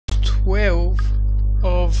12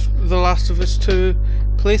 of The Last of Us 2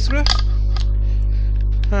 playthrough,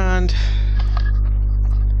 and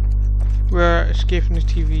we're escaping the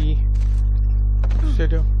TV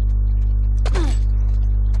studio.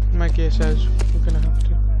 My guess is we're gonna have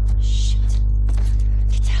to. Shit.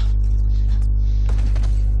 Get down.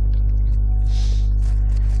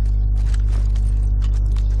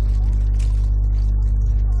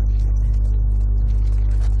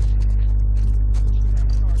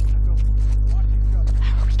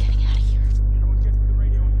 How are we getting out of here? Someone get to the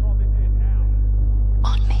radio and call this in now.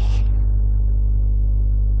 On me.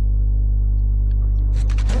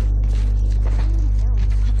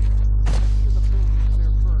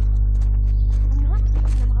 I'm not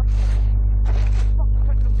keeping them up there. What the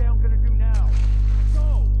fuck is cutting them down gonna do now? Go!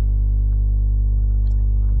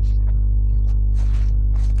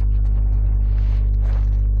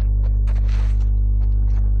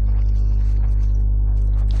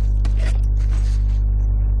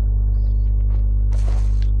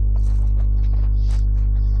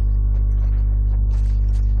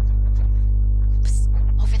 Psst,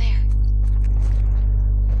 over there.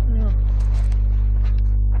 Yeah.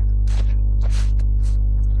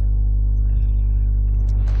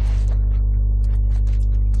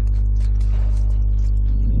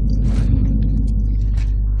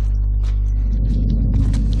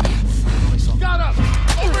 Got him!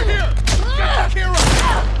 Over here! Get the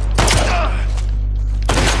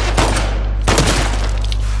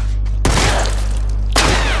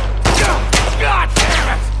God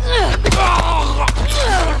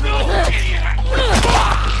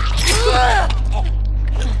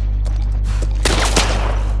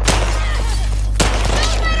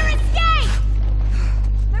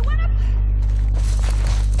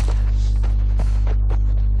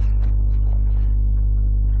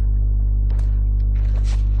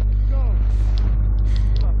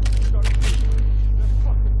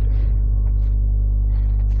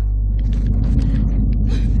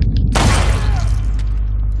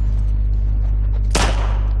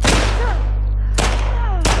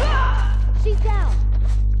She's down.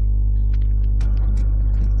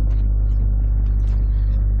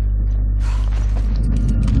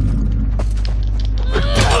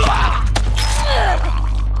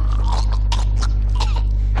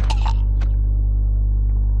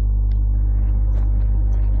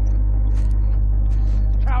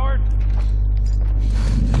 Coward!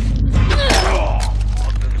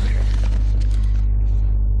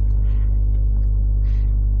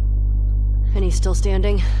 And he's still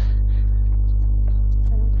standing.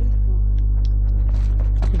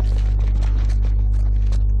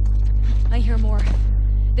 I hear more.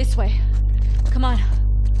 This way. Come on.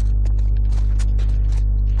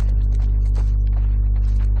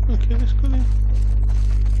 Okay, let's go then.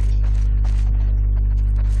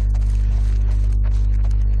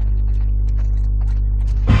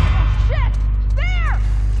 Shit! There!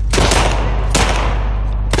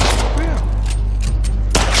 Where?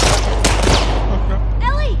 Oh crap.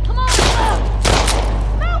 Ellie, come on!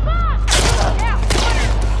 Move on! Yeah,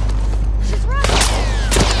 she's running!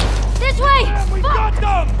 This way! We Fuck! got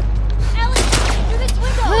them! Ellie, through this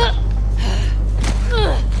window!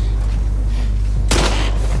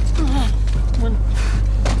 Come on.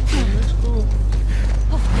 Let's go.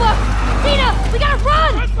 Oh, fuck! Tina, we gotta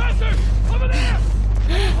run! Trespassers! Over there!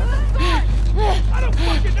 I don't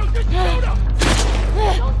fucking know, just shoot them!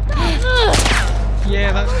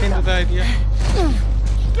 Yeah, that's kind of the idea.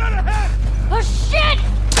 Got ahead! Oh, shit!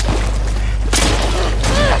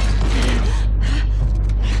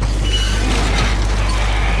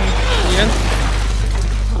 Ian?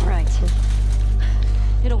 All right.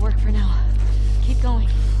 It'll work for now. Keep going.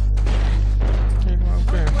 Okay, well,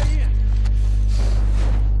 okay. Way in.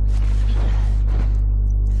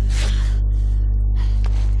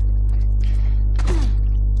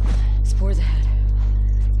 Spores ahead.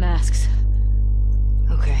 Masks.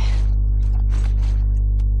 Okay.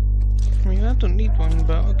 I mean, I don't need one,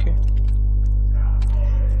 but okay.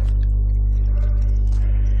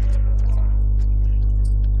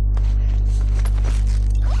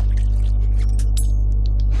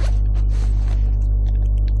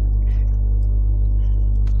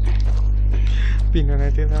 Been an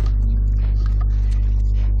idea there.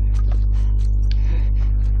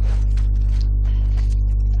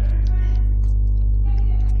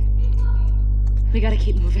 We gotta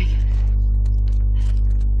keep moving.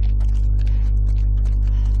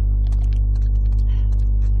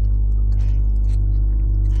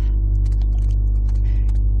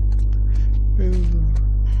 Ooh.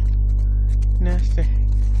 Nasty.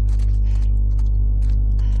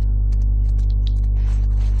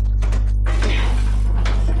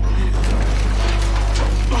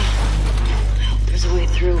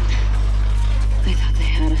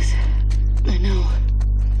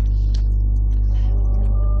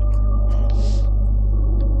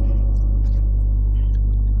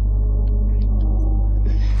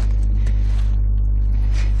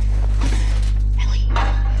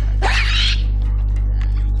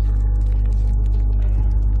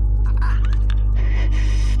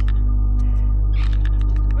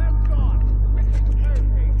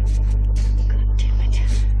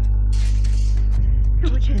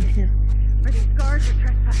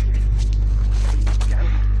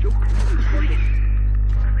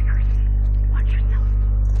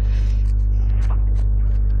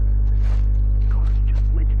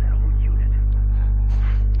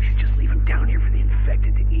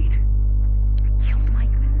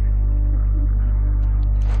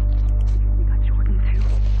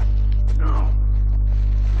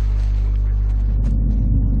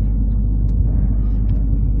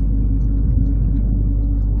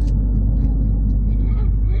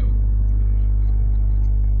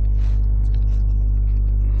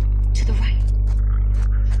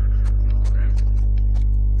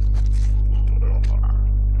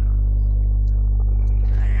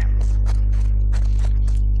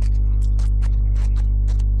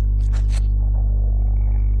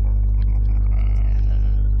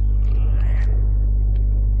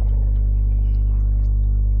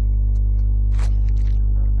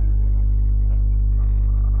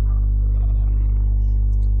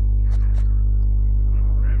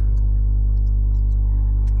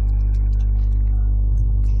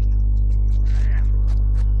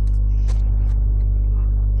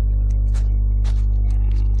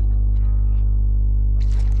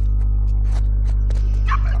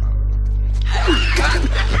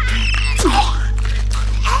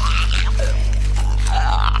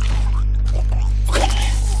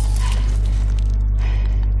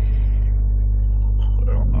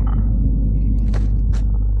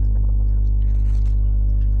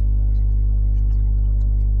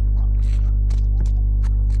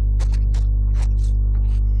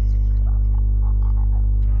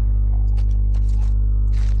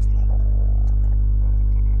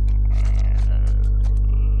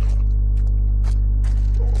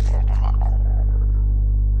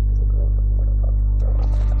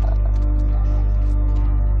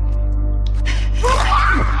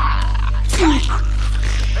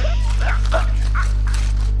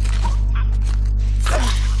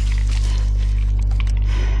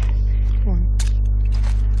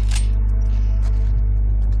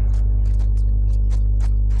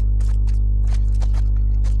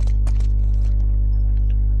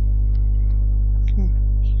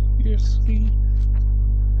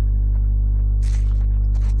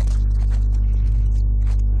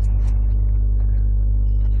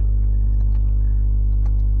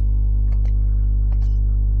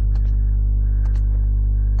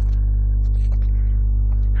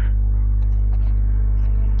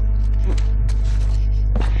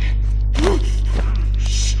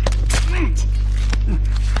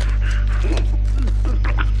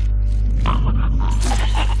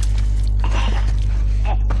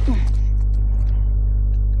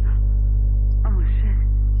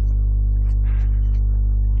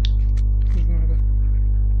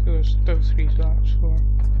 there's those 3 slots for.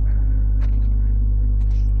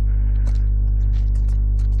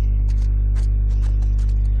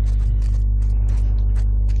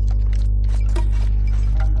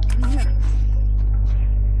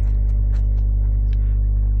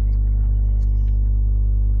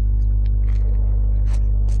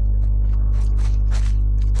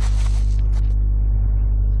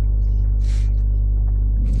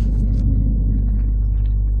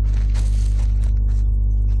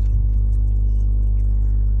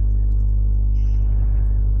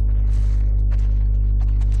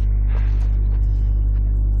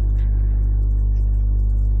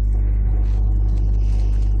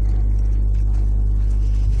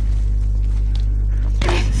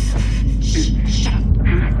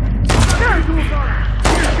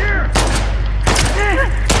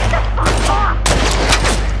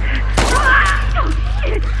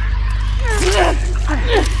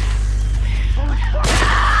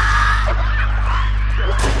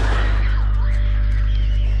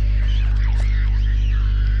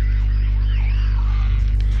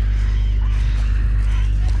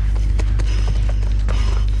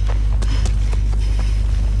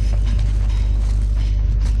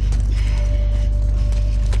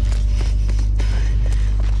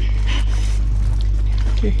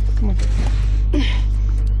 Okay, come on.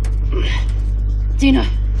 Dina!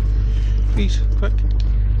 Please, quick.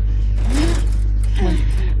 Come on.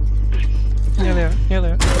 Near there, near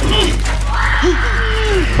there.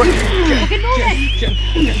 Quick! Get in, get in,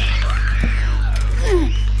 get in.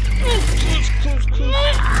 Close, close.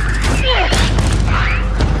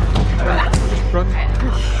 Just run.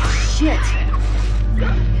 Shit!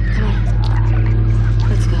 Come on.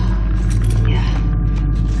 Let's go. Yeah.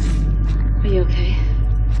 Are you okay?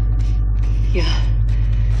 Yeah.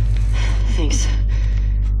 Thanks.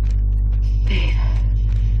 Babe.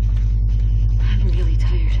 I'm really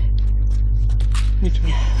tired. Me too.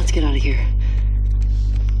 Yeah, let's get out of here.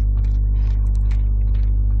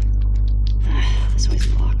 This way's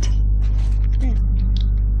blocked. Okay.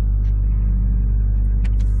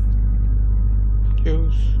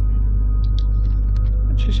 Kills.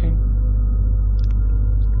 What's she saying?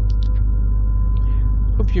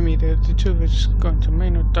 Hope you made it. The two of us going to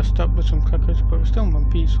minor dust up with some crackers, but we're still in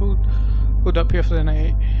one piece. Hold up here for the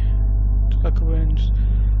night. Tobacco wounds.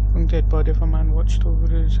 One dead body of a man watched over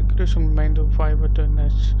us. A gruesome reminder of why we're doing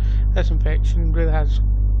this. This infection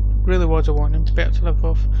really was a warning. Better to live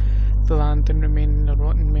off the land than remain in the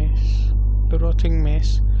rotting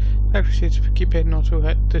mess. The Crusades keep heading on to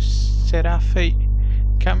hit the Seraphite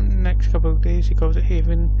camp in the next couple of days. He calls it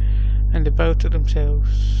Haven, and they bow to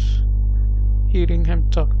themselves. Hearing him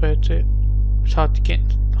talk about it, it's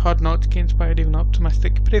hard not to get inspired, even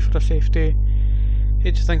optimistic. Pray for our safety.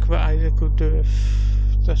 Hate to think of what Isaac will do if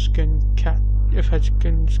his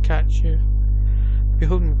goons catch you. Be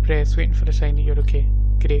holding my breath, waiting for a sign that you're okay.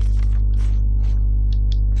 Great.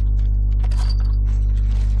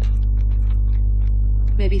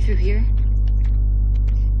 Maybe through here?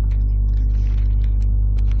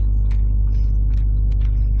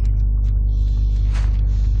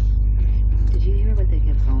 Did you hear what they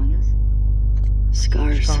kept calling us?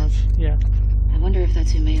 Scars. Scars, yeah. I wonder if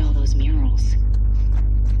that's who made all those murals.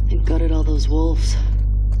 And gutted all those wolves.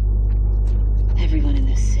 Everyone in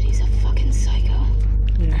this city's a fucking psycho.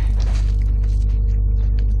 Yeah.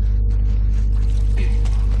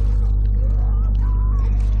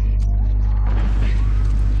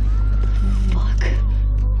 Fuck.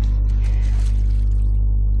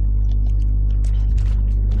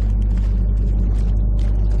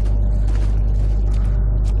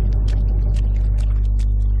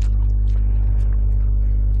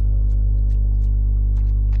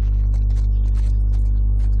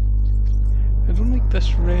 I don't like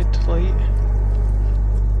this red light.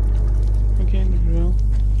 Again, real.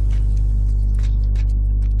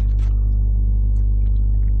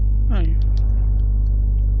 Aye.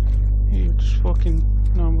 You're just walking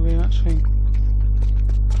normally, that's fine.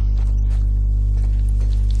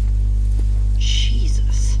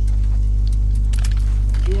 Jesus.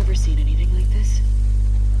 Have you ever seen anything like this?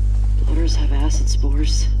 Bloaters have acid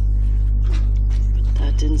spores.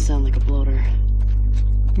 That didn't sound like a bloater.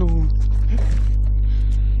 No.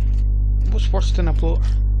 What's worse than a bloater?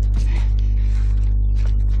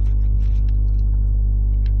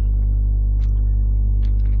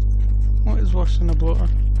 What is worse than a bloater?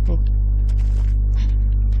 Oh.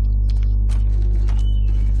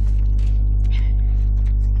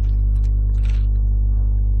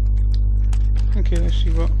 Okay, let's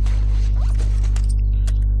see what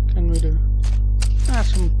can we do. Ah,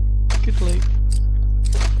 some good light.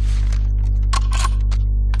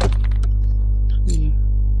 See.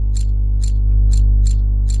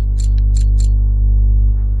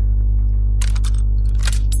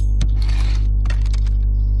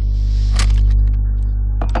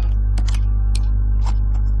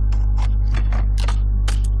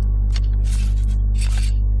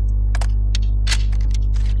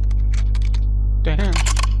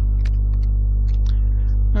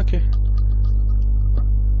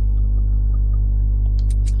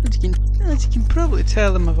 probably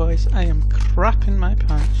tell in my voice, I am crapping my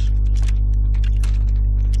pants.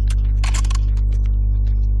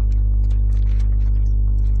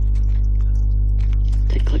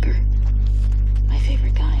 Dead clicker. My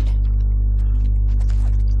favorite kind.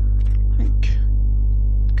 Thank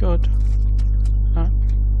God.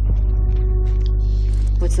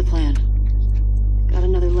 What's the plan? Got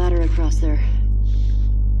another ladder across there.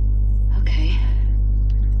 Okay.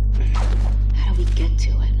 How do we get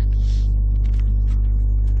to it?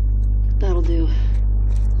 That'll do.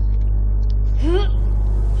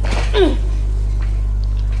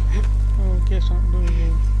 Oh, guess I'm doing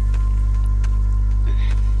it.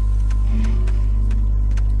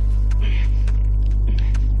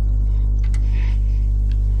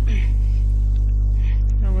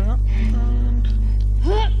 There we are. And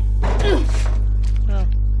yeah.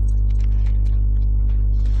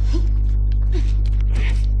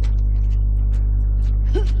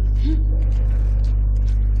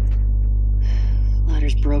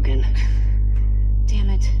 Ladder's broken. Damn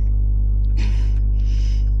it.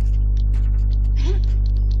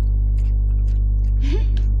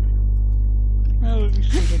 Well, at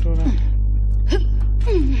least I do that.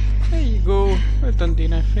 There you go. Well done,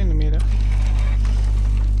 Dina. Finally made it.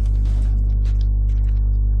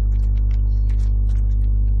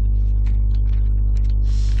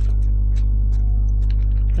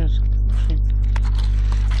 Yes, machine.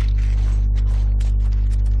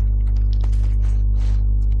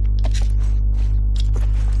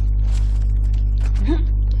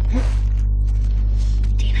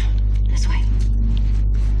 Dina, this way.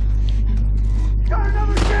 Got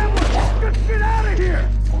another camera! Just get out of here!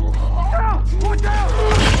 Now! Watch out!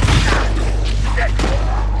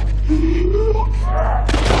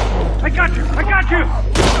 I got you! I got you!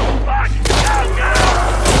 Fuck!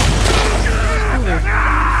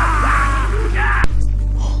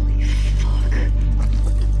 Holy fuck.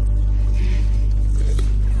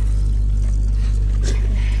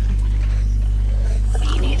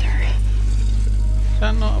 Me neither. Is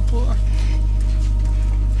that not a bloater?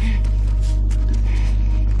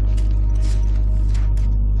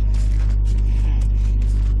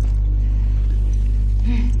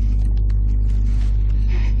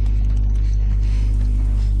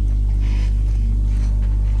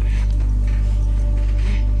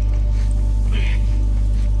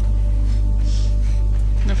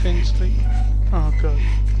 Nothing's like... Oh god.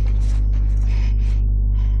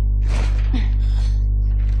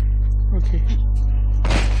 Okay.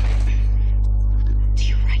 To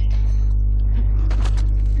your right.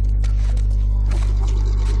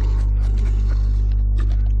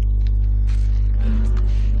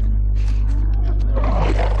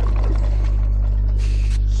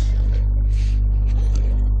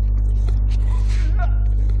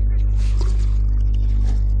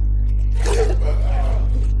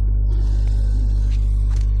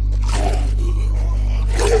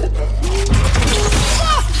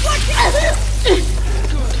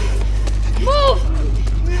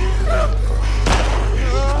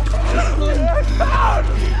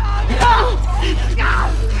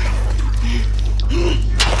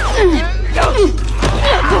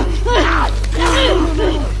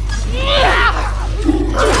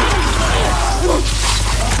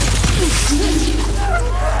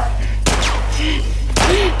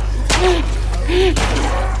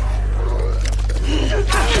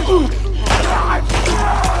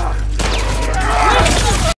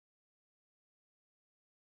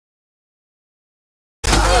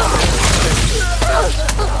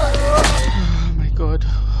 Oh my god.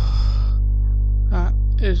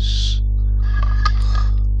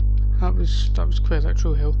 That was quite a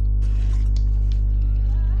true hell.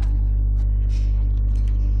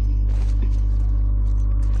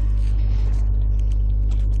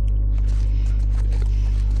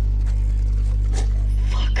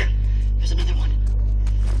 Fuck. There's another one.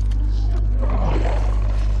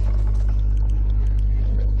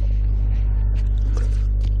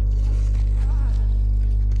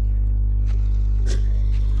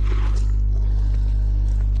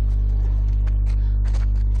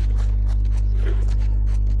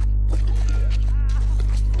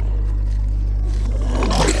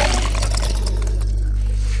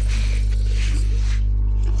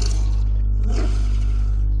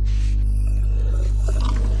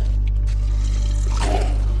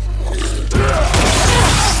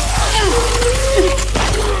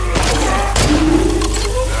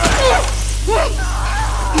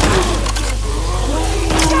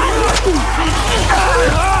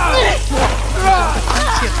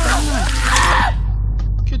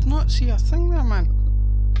 Could not see a thing there, man.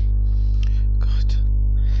 God.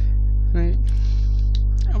 Right.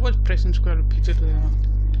 I was pressing guessing skulle have pizza to there.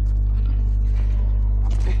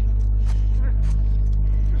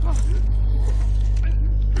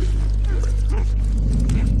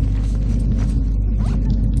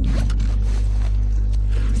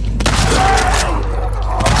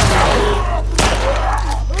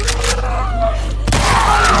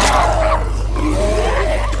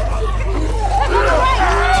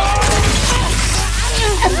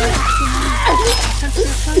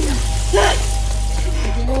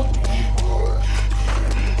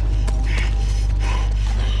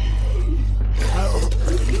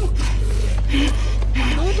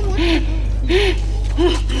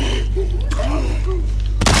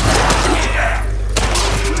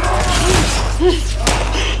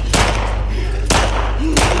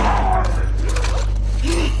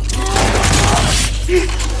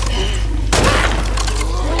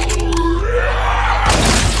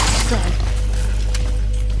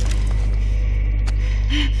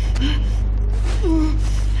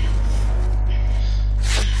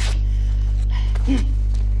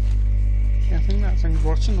 Yeah, I think that thing's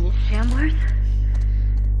watching the Shamblers?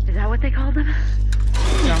 Is that what they called them?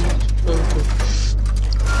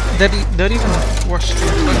 They're even worse than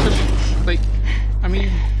Clickers. Like, I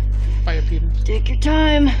mean, by appearance. Take your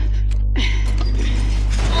time.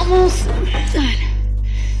 Almost done.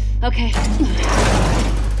 Okay.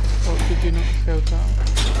 What could you not have felt out?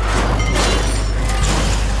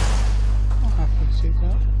 I'll happily see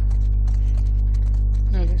that.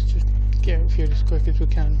 No, let's just get out of here as quick as we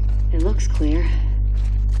can. It looks clear.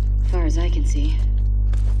 As far as I can see.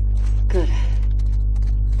 Good.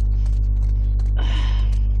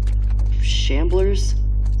 Shamblers?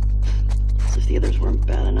 As if the others weren't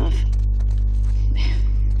bad enough.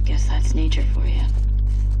 Guess that's nature for you.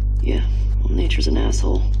 Yeah, well, nature's an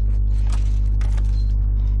asshole.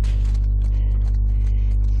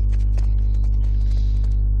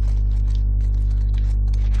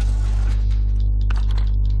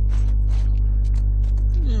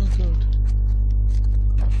 Oh god.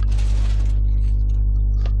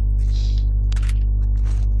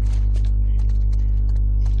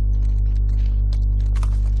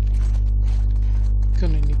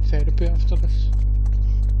 Gonna need therapy after this.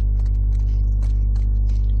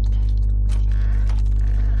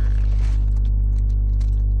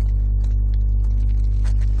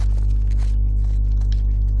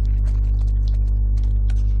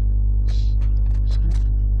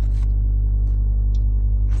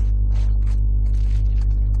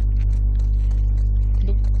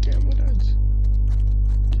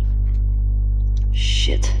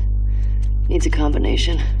 Shit. Needs a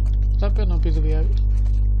combination. That better not be the way out.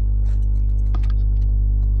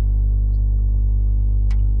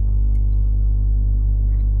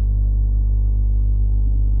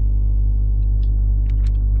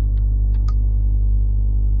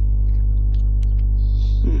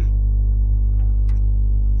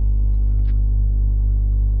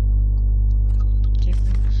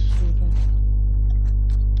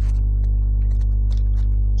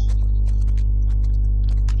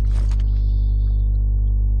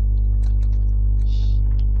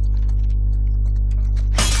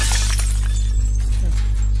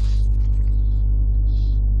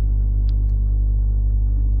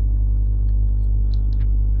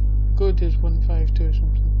 Good is 152 or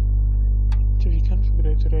something. So if you can't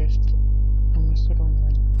figure out the rest, I missed the wrong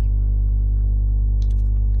line.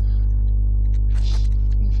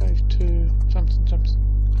 152 something something.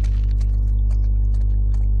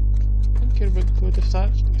 I don't care about the code. If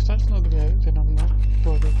that's not the way out, then I'm not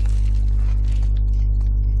bothered.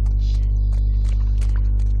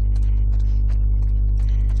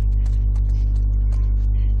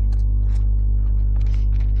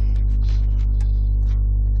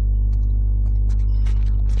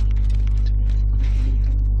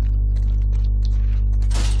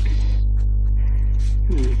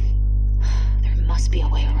 There must be a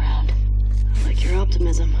way around. I like your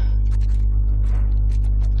optimism.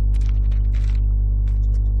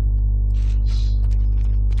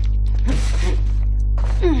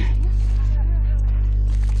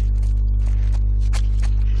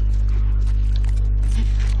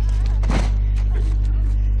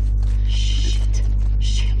 Shit.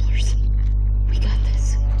 Shamblers. We got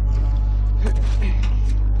this.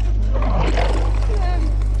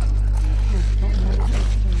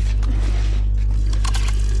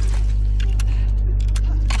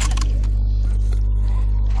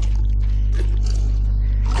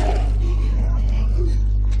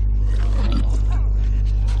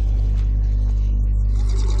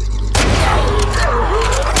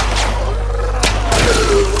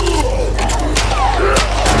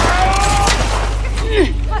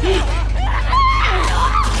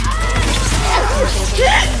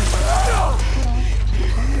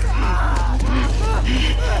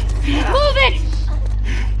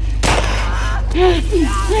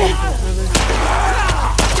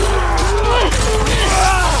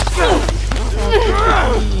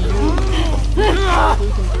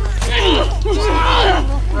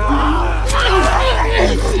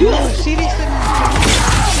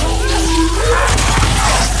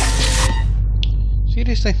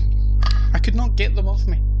 Seriously, I could not get them off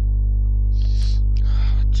me.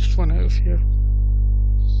 Just run out of here.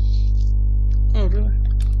 Oh, really?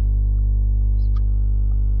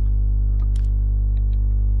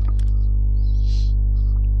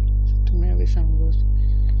 To melee shamblers.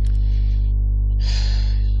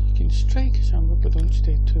 You can strike a shambler, but don't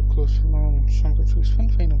stay too close for long. Shambler choose one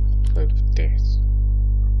final cloud of death.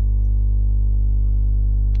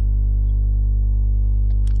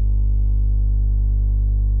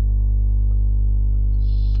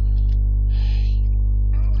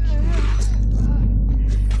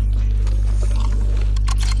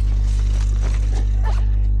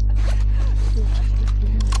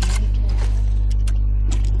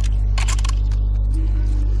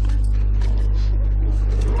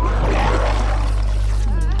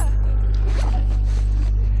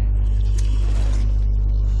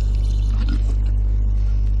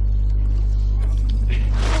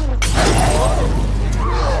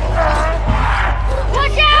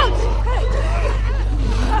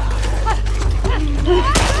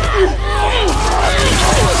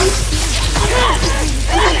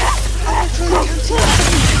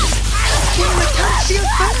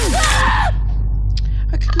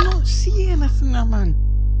 I could not see anything there, man.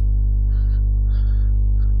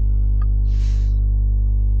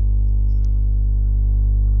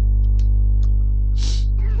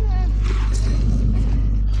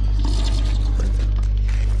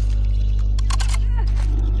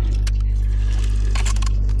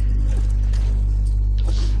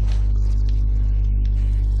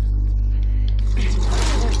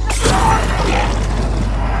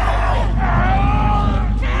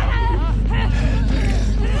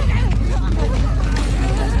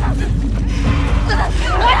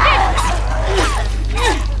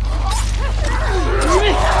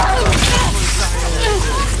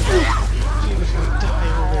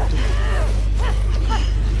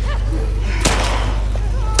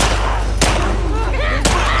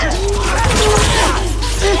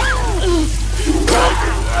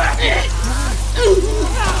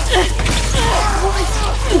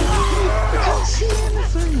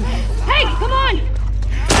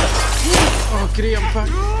 Great, I'm back.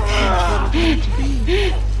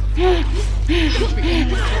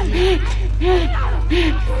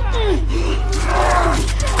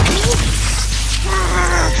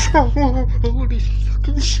 Holy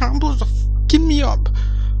fucking shamblers are fucking me up.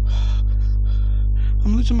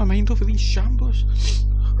 I'm losing my mind over these shamblers.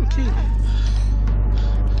 Okay.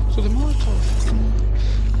 So the Molotov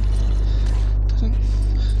doesn't.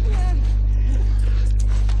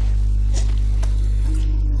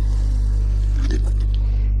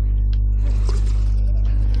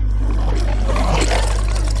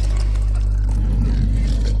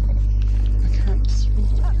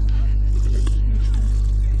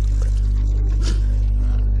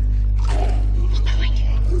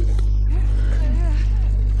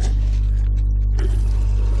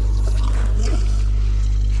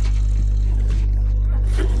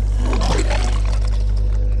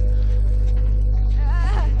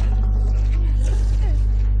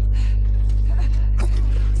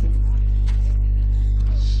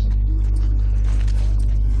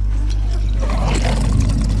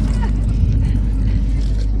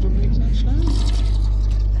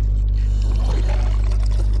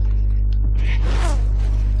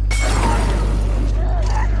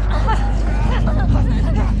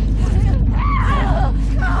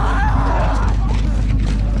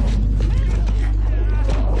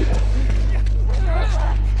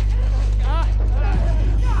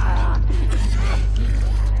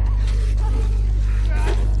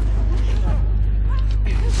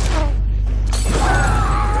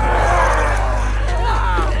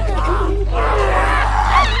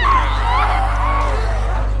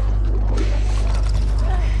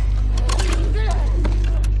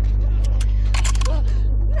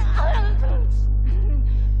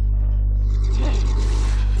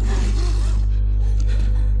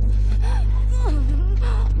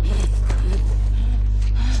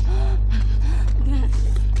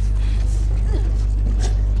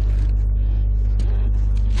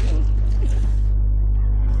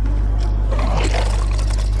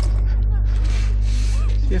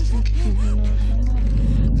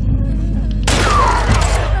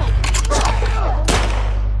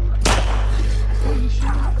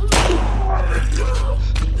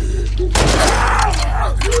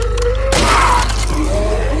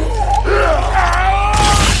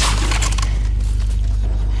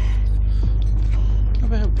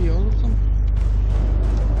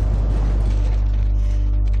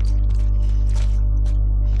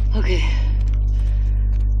 Okay.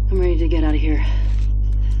 I'm ready to get out of here.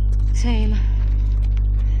 Same.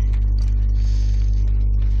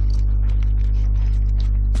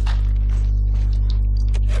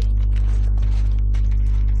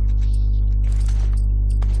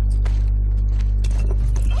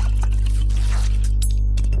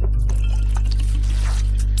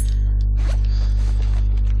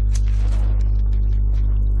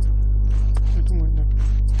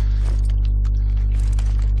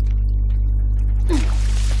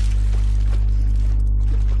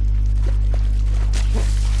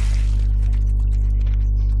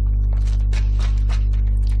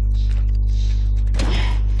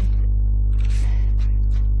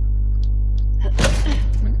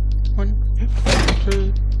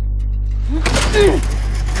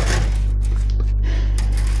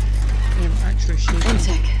 One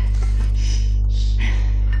sec.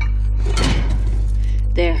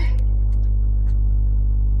 There.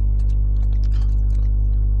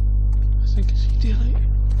 I think it's delete.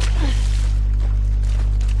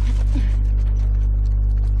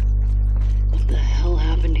 What the hell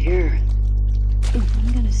happened here?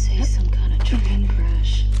 I'm gonna say some kind of train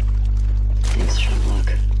crash. Thanks,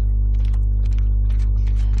 Sherlock.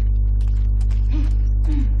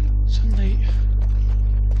 Sunlight.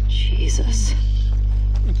 Jesus.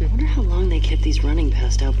 Okay. I wonder how long they kept these running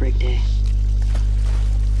past Outbreak Day.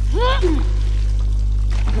 Yeah.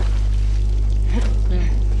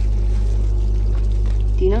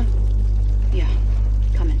 Dina? Yeah,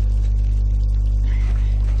 coming.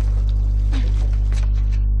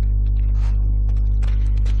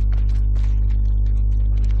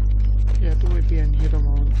 Yeah, då är ben i dem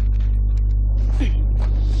och...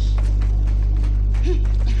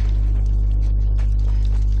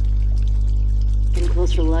 Getting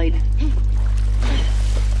close for light.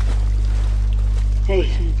 Hey,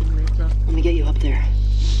 let me get you up there.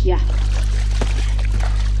 Yeah.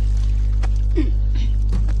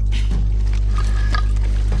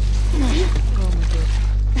 Oh my god.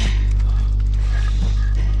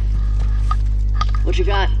 What you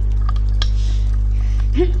got?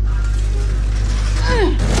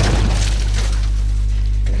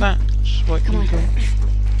 That's what Come you on. do.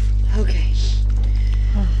 Okay.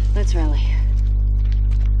 Let's rally.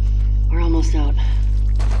 We're almost out.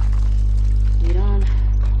 Lead on.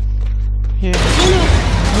 Yeah.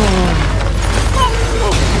 Oh.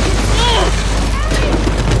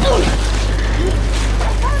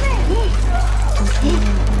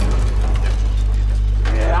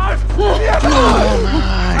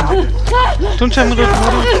 Don't tell me those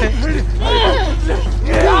water effects.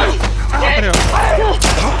 Hurry up.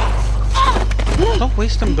 Stop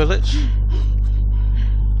wasting bullets.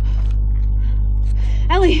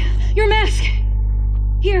 Ellie, your mask!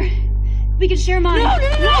 Here, we can share mine. No!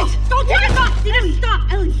 Don't take it off! Ellie,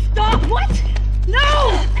 stop! Ellie, stop! What?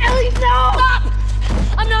 No! Ellie, no! Stop!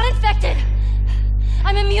 I'm not infected.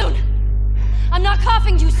 I'm immune. I'm not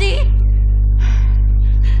coughing, do you see?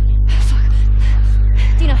 Fuck.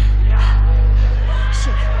 Dina.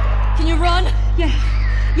 Shit. Can you run? Yeah.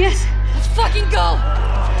 Yes. Let's fucking go!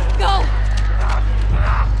 Go!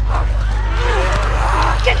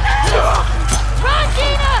 Get out! Run,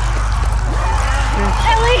 Dina!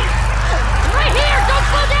 Ellie! Right here! Don't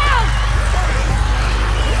slow down!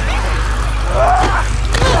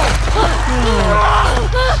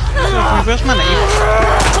 Where's my knife?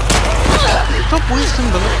 Stop wasting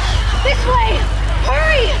bullets. This way!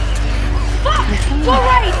 Hurry! Fuck! Go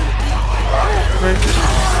right! Right.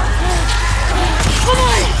 Come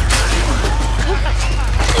on!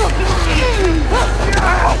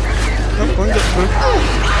 Not going to get through.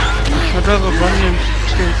 I'd rather run than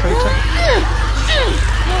stay and fight it.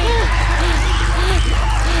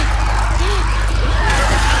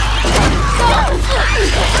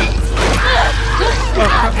 Oh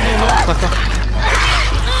crap, no, not clicker.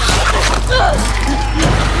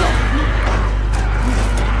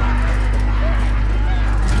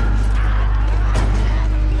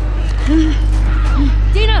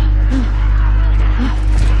 Dina!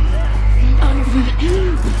 On your feet.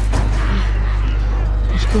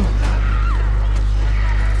 Let's go.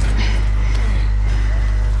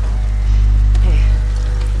 Hey.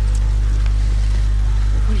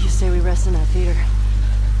 What do you say we rest in that theater?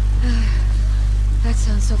 That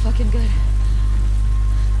sounds so fucking good.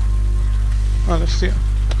 Oh, there's theatre.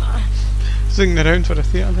 Singing around for a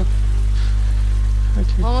theatre then.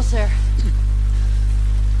 Okay. Almost there.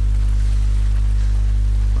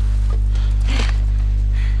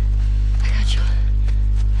 I got you.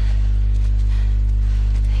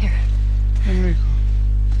 Here. In we go.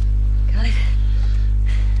 Got it?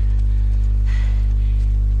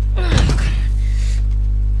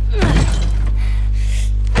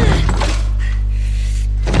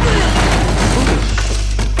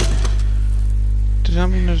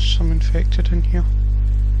 some infected in here.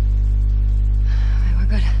 Alright, we're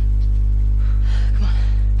good. Come on.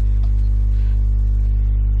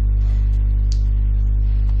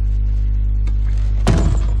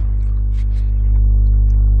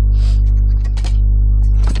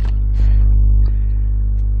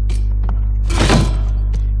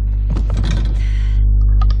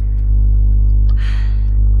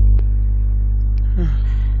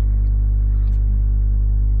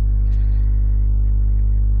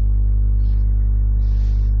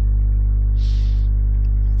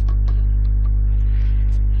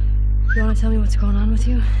 You want to tell me what's going on with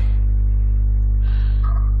you?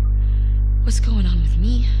 What's going on with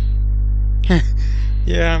me?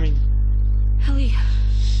 Yeah, I mean... Ellie,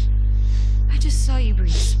 I just saw you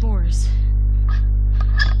breathe spores.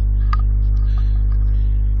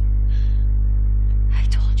 I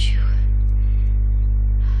told you.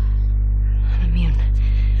 I'm immune.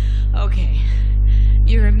 Okay,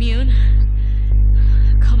 you're immune?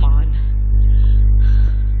 Come on.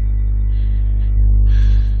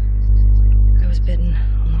 I was bitten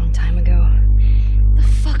a long time ago. The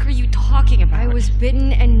fuck are you talking about? I was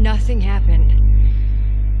bitten and nothing happened.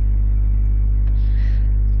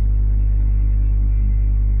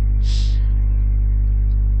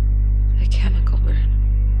 A chemical burn.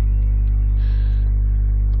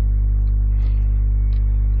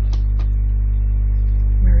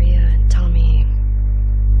 Maria and Tommy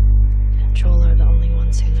and Joel are the only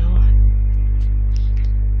ones who know.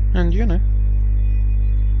 And you know.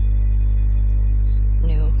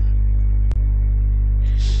 Knew.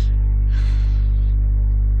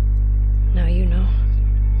 Now you know.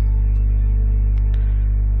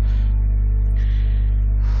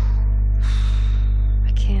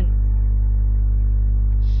 I can't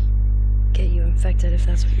get you infected if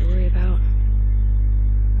that's what you're worried about.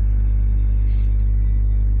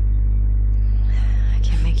 I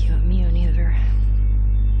can't make you immune either.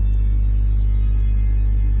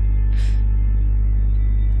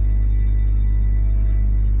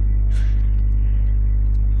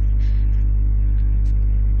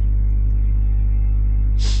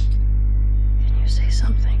 Can you say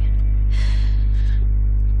something?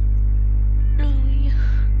 Really?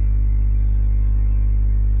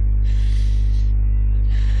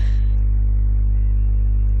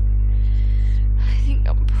 I think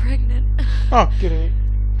I'm pregnant. Oh, great.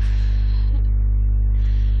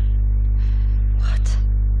 What?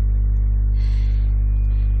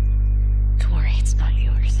 Don't worry, it's not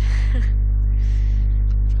yours.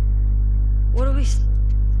 What are we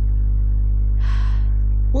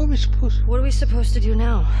What are we supposed... What are we supposed to do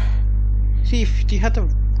now? See, if you had a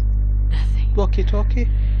Nothing. walkie-talkie,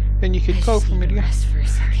 then you could I call just from need to Maria. rest for a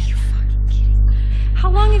second. Are you fucking kidding me? How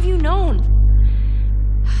long have you known?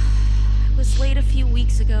 It was late a few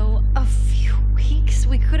weeks ago. A few weeks?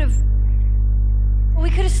 We could have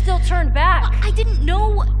still turned back. I didn't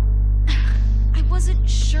know. I wasn't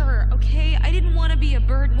sure, okay? I didn't want to be a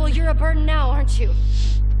burden. Well, you're a burden now, aren't you?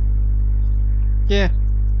 Yeah.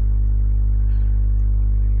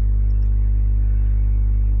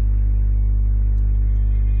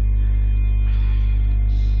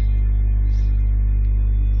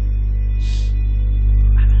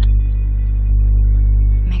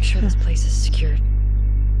 Make sure this place is secured.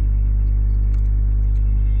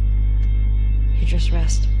 You just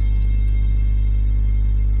rest.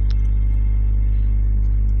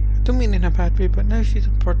 Don't mean in a bad way, but now she's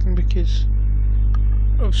important because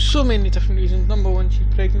of so many different reasons. Number one, she's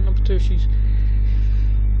pregnant. Number two, she's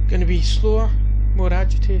going to be slower, more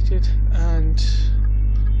agitated, and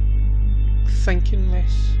thinking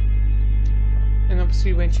less. And number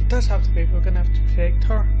three, when she does have the baby, we're going to have to protect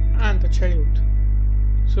her and the child.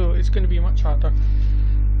 So it's going to be much harder.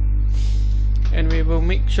 Anyway, we'll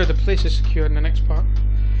make sure the place is secure in the next part.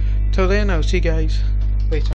 Till then, I'll see you guys later.